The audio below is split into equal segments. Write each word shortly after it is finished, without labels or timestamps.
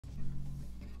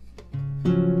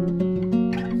I'm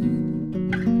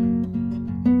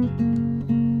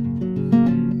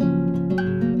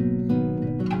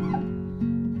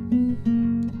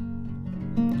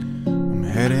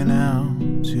heading out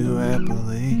to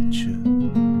Appalachia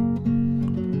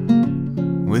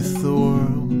with the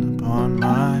world upon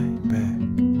my back.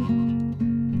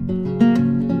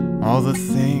 All the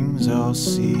things I'll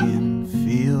see and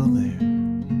feel there,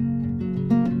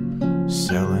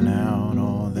 selling out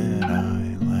all that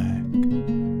I lack.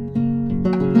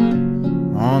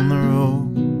 On the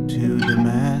road to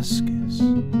Damascus,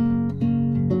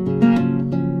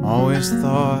 always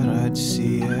thought I'd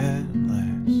see at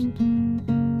last,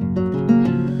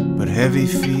 but heavy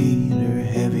feet are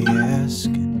heavy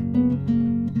asking.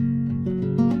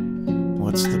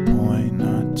 What's the point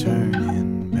not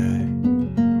turning back?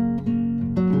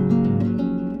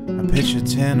 I pitch a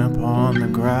tent upon the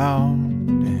ground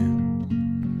and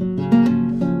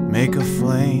make a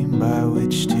flame by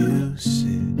which to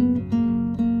sit,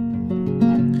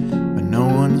 but no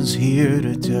one's here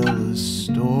to tell a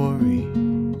story.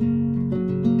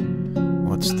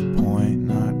 What's the point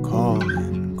not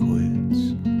calling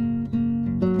quits?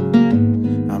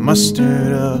 I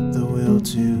mustered up the will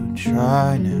to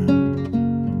try now.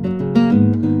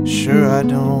 Sure, I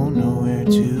don't know where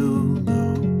to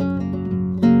go,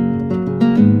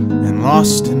 and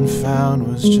lost and found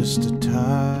was just a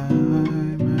time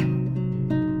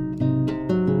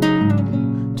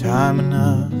out, time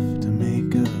enough to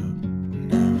make up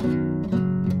now.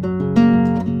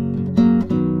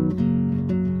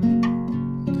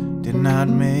 Did not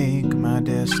make my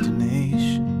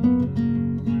destination,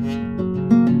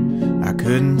 I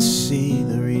couldn't see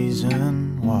the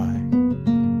reason why.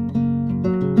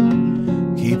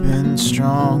 Keeping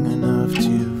strong enough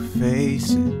to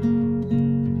face it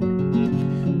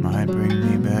might bring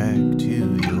me back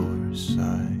to your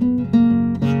side.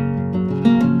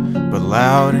 But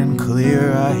loud and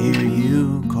clear I hear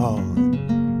you calling,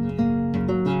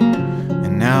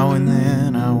 and now and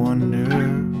then I wonder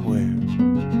where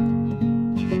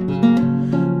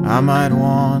I might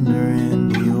wander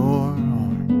into your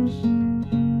arms.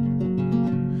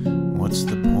 What's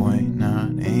the point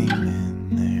not aiming?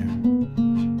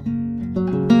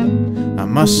 I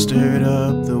mustered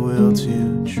up the will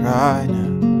to try now.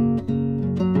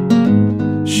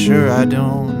 Sure, I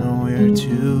don't know where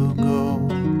to go,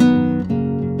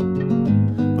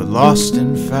 but lost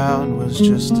and found was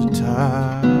just a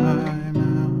time out.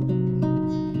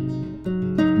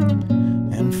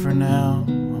 And for now,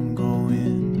 I'm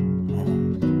going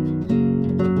home.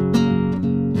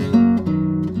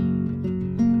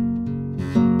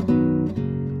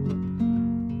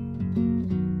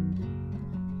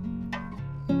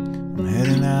 I'm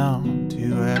heading out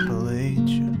to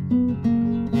Appalachia.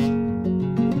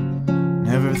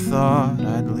 Never thought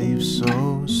I'd leave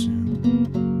so soon.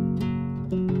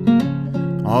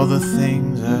 All the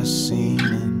things I've seen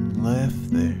and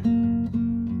left there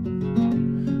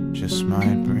just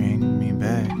might bring me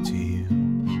back to you.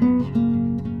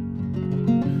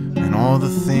 And all the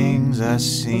things I've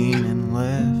seen and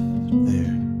left